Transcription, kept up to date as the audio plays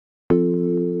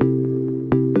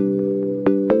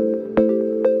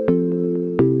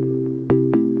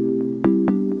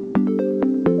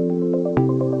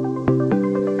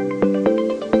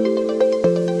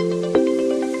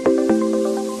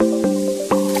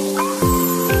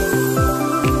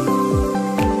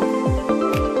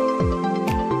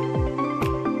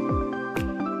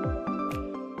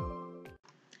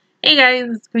guys,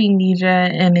 it's Queendija,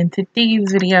 and in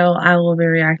today's video, I will be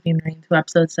reacting to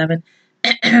episode 7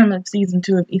 of season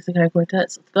 2 of Isekai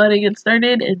Quartet. So let's go ahead and get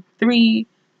started in 3,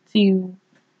 2,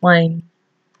 1,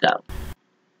 go.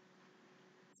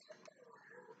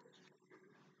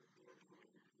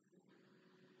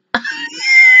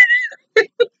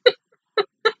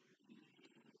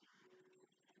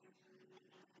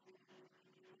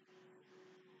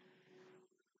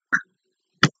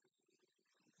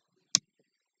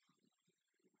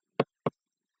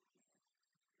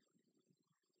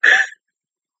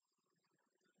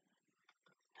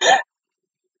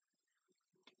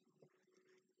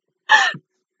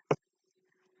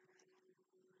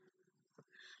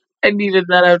 I needed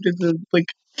that after the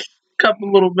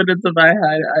couple little minutes of I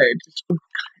had.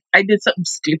 I did something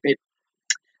stupid.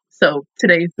 So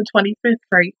today is the 25th,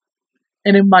 right?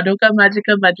 And in Madoka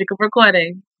Magica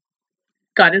recording,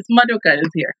 Goddess Madoka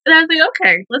is here. And I was like,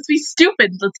 okay, let's be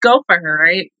stupid. Let's go for her,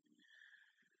 right?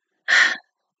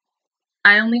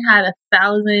 I only had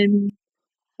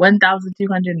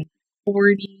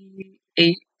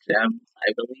 1,248 gems,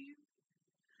 I believe.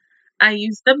 I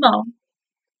used them all.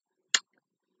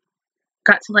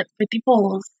 Got to like 50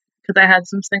 pulls because I had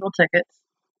some single tickets.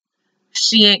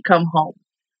 She ain't come home,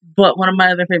 but one of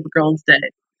my other favorite girls did.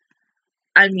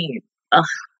 I mean,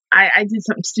 I did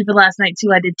something stupid last night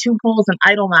too. I did 2 pulls in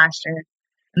Idolmaster,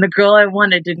 and the girl I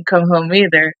wanted didn't come home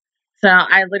either. So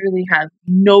I literally have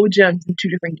no gems in 2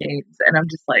 different games, and I'm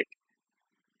just like,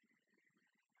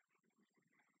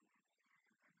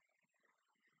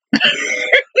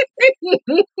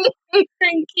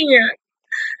 thank you.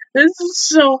 This is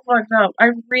so fucked up.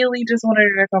 I really just wanted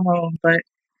her to come home, but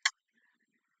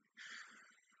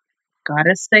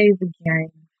gotta save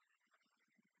again.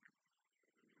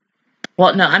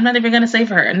 Well, no, I'm not even gonna save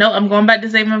her. No, I'm going back to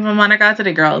saving my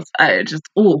Monogatari girls. I just,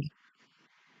 ooh.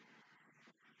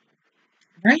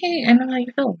 Right? I know how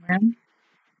you feel, man.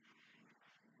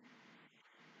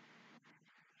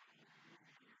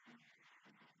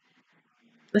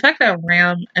 The fact that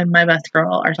Ram and my best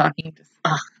girl are talking just,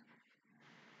 ugh.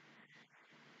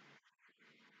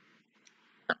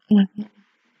 Mm-hmm.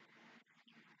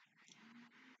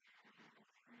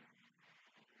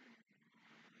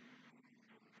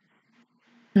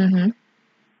 Mm-hmm.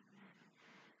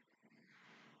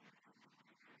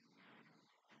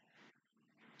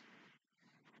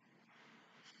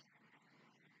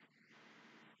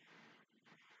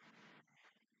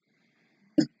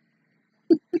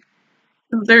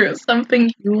 There is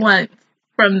something you want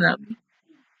from them.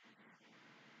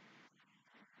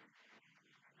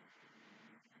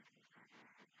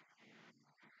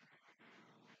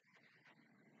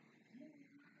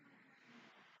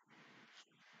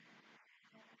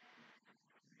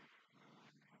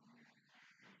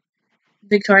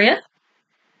 Victoria?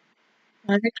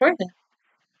 Why Victoria?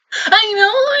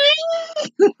 I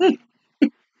know!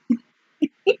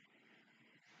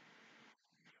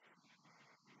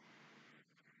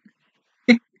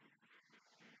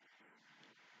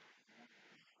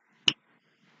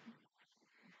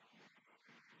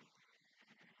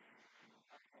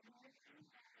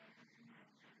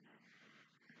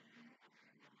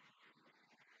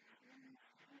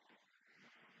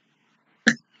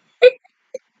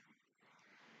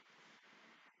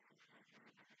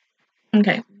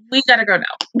 Okay, we gotta go now.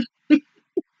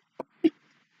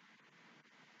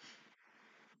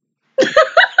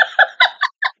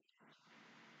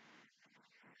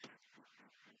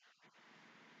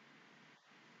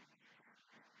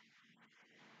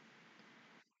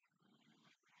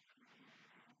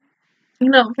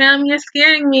 No, fam, you're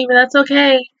scaring me, but that's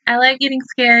okay. I like getting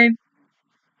scared.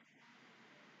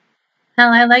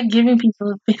 Hell, I like having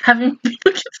people get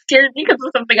scared because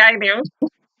of something I do.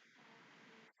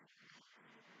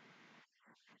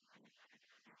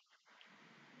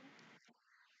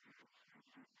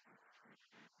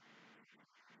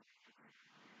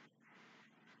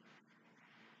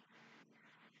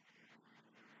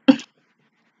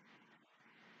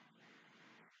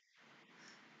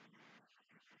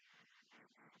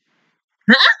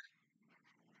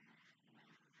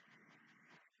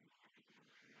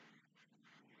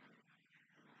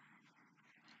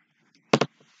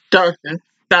 Darkness,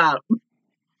 stop.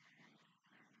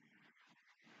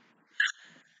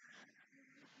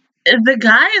 The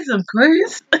guys, of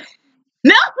course.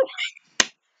 No!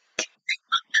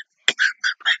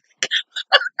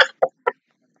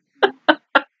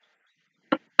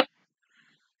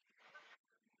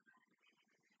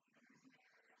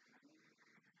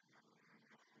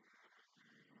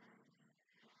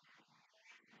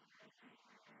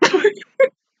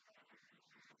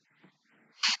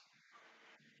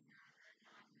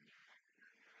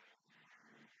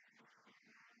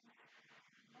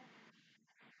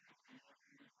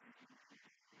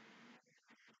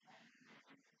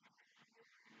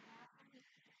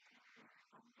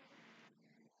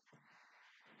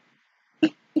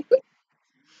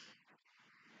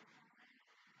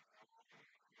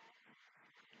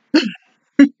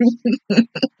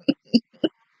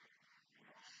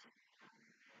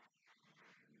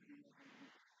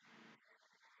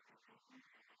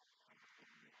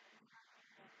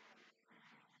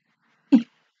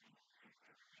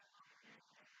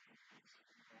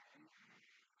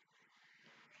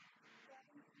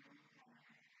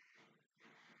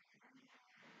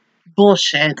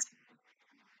 Bullshit.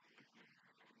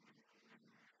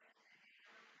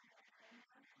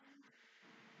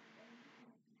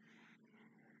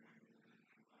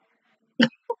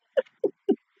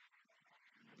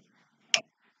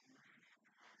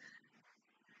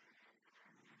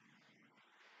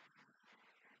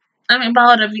 I mean,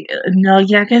 no,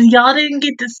 yeah, because y'all didn't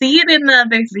get to see it in the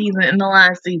other season, in the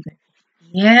last season.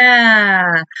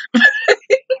 Yeah.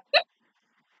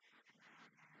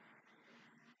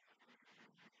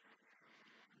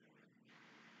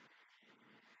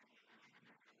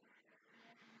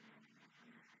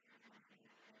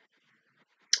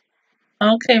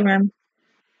 Okay, Rem.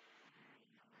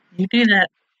 You do that.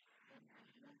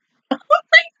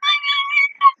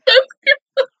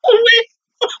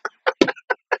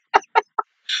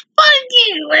 Fuck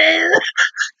you, man.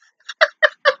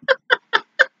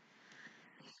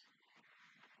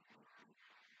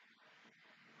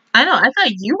 I know. I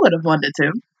thought you would have wanted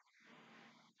to.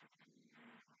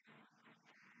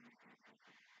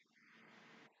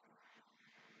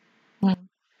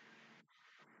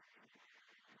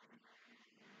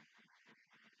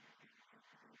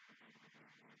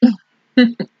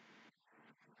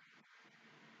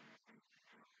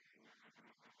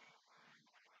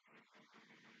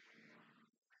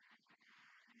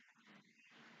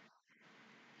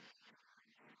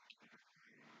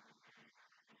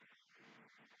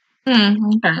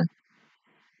 Mm. Okay.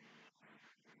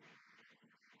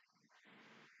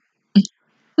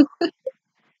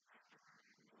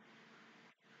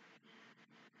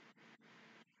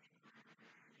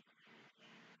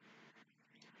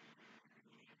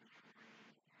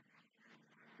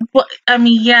 Well, I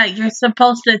mean, yeah, you're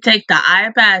supposed to take the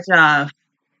eye patch off.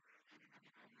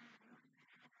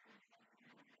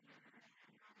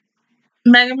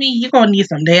 Megami, you're gonna need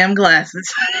some damn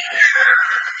glasses.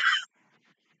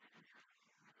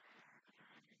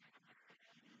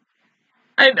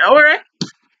 I know, right?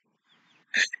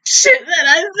 Shit, that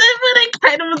I said when I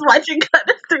kind of was watching kind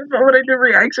of stupid when I did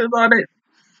reactions on it.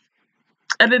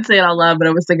 I didn't say it out loud, but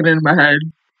I was thinking it in my head.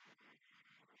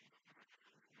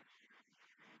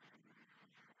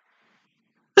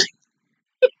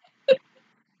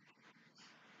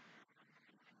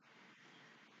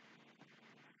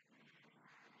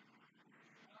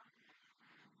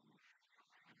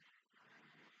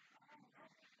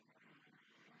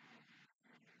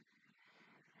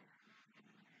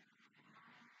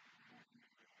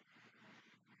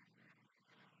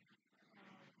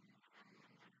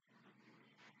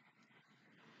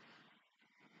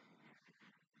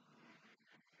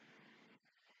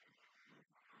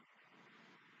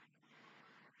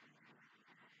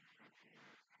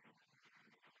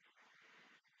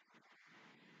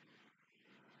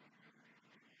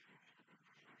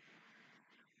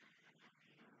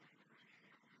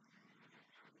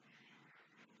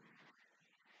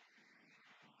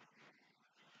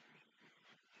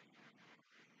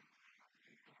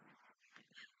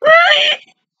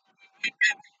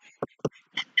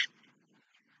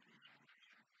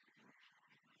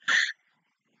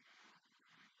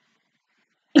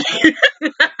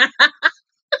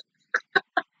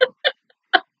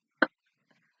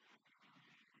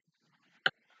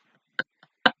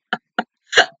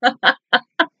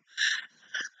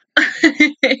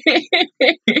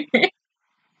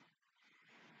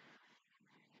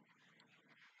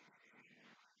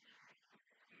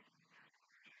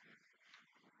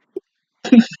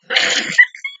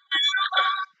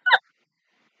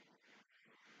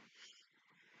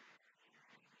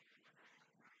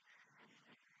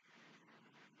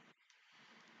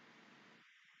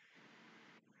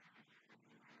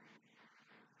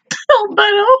 Oh, but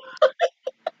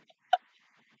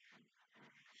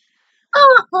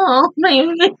oh,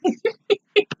 baby.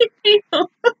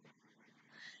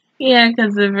 Yeah,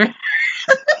 because of her.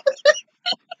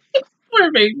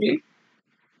 Poor baby.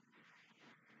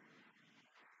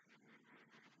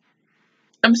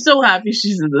 I'm so happy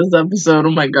she's in this episode.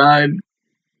 Oh my god.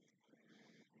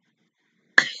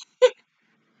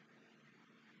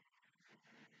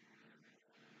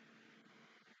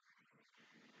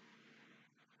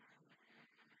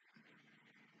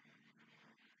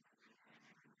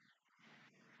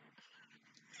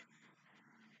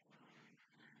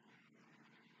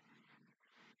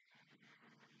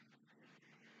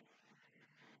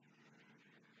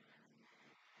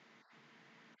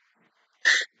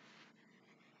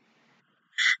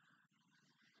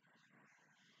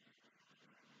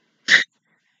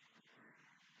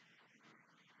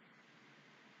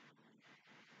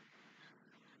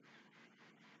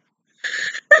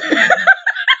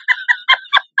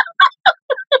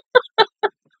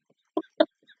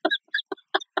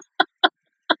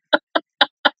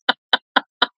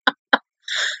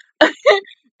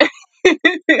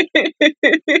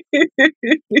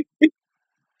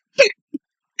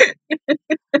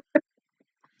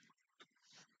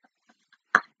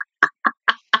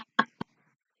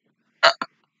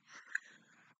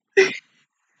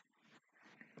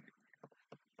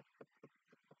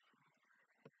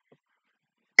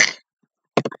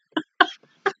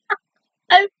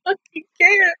 I fucking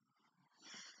can't.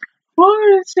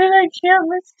 Holy shit, I can't.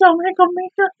 My stomach, oh my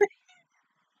god.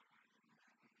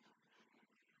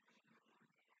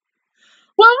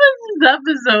 What was this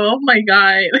episode? Oh my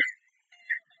god.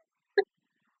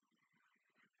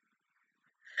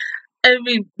 I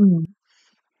mean,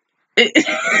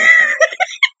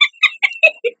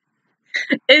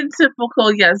 in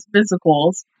typical, yes,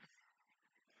 physicals,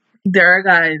 there are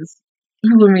guys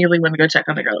who immediately want to go check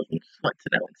on the girls and just want to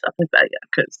know and stuff like that, yeah,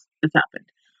 because it's happened.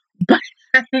 But,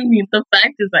 I mean, the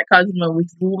fact is that Cosmo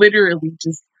was literally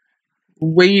just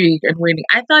waiting and waiting.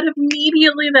 I thought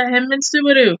immediately that him and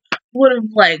Subaru would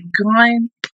have, like,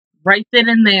 gone right then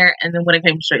and there, and then would have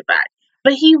came straight back.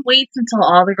 But he waits until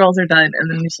all the girls are done, and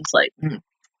then he's just like,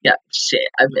 yeah, shit,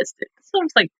 I missed it. So I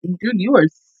was like, dude, you are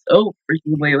so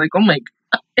freaking late. Like, oh my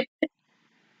god.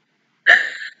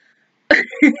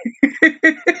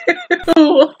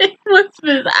 What was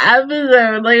this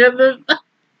episode? Like,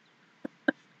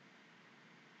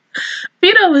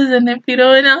 Pito was in it.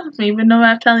 Pito announced me, even though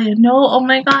I'm telling you, no, oh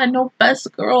my god, no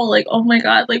best girl. Like, oh my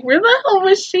god, like, where the hell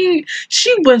was she?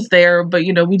 She was there, but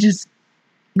you know, we just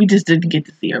didn't get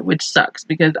to see her, which sucks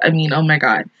because I mean, oh my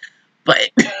god. But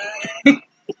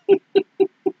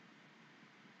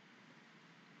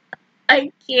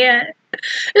I can't.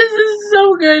 This is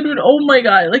so good, but oh my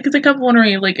god, like, cause I kept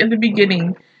wondering, like, in the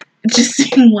beginning, just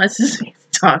seeing what's his face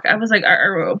talk, I was like,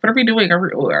 what are we doing?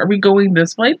 Are we going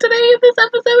this way today in this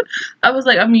episode? I was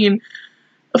like, I mean,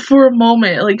 for a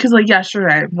moment, like, cause like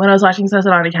yesterday when I was watching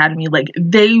Sesson Academy, like,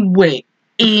 they went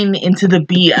into the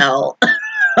BL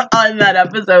on that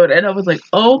episode, and I was like,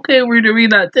 okay, we're doing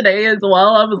that today as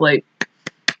well. I was like,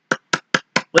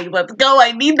 let's go.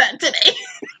 I need that today.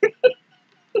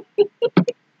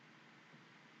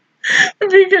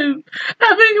 Because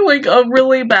having like a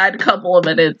really bad couple of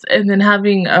minutes and then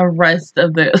having a rest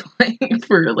of the like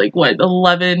for like what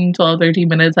 11 12 13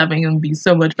 minutes having them be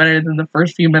so much better than the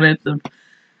first few minutes of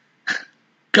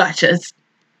gotchas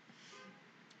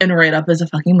and right up is a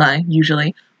fucking lie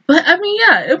usually. But I mean,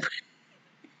 yeah,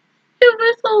 it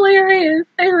was hilarious.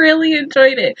 I really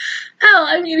enjoyed it. Hell,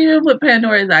 I mean, even with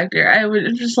Pandora's actor, I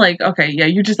was just like, okay, yeah,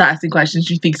 you're just asking questions.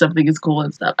 You think something is cool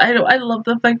and stuff. I love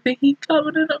the fact that he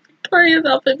commented on Victoria's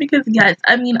outfit because, yes,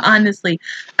 I mean, honestly,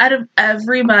 out of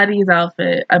everybody's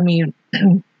outfit, I mean,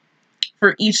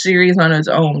 for each series on its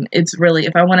own, it's really,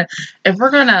 if I'm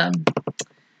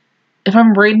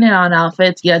rating it on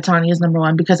outfits, yeah, Tanya's number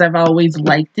one because I've always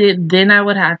liked it. Then I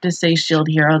would have to say Shield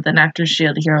Hero. Then after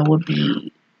Shield Hero would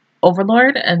be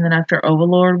Overlord, and then after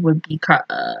Overlord would be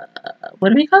what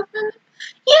do we call them?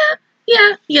 Yeah.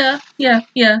 It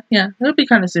would be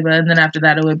Konosuba, and then after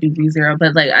that it would be ReZero.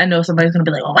 But like, I know somebody's gonna be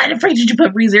like, "Well, why the freak did you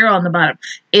put ReZero on the bottom?"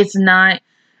 It's not.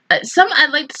 I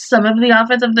liked some of the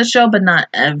outfits of the show, but not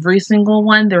every single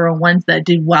one. There were ones that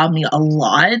did wow me a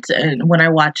lot, and when I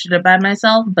watched it by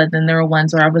myself. But then there were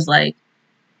ones where I was like,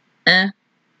 eh.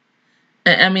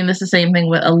 I mean, it's the same thing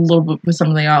with a little bit with some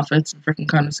of the outfits in freaking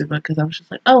Konosuba because I was just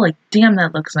like, oh, like, damn,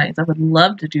 that looks nice. I would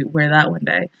love to wear that one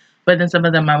day. But then some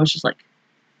of them I was just like,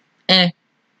 eh.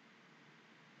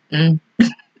 My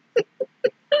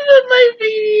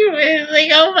baby,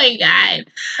 like, oh my god.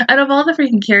 Out of all the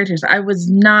freaking characters, I was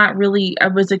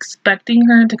expecting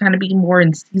her to kind of be more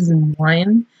in season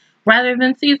 1 rather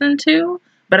than season 2.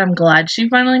 But I'm glad she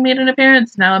finally made an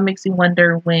appearance. Now it makes me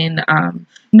wonder when,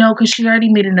 no, because she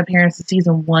already made an appearance in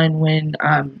season 1 when,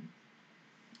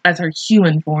 as her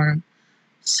human form.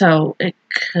 So it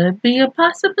could be a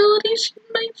possibility she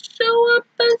might show up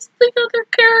as the other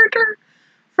character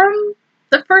from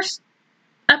the first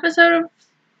episode of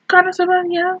Konosuba,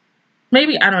 yeah.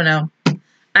 Maybe, I don't know.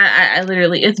 I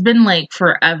literally, it's been like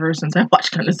forever since I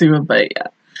watched Konosuba, but yeah.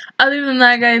 Other than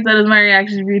that, guys, that is my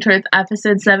reaction review towards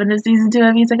episode 7 of season 2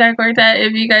 of Isekai Quartet.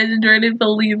 If you guys enjoyed it,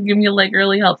 please give me a like. It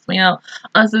really helps me out.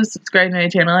 Also, subscribe to my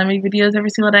channel. I make videos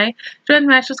every single day. Join the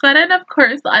Master Squad, and of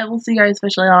course, I will see you guys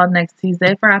officially on next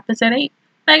Tuesday for episode 8.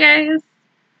 Bye, guys!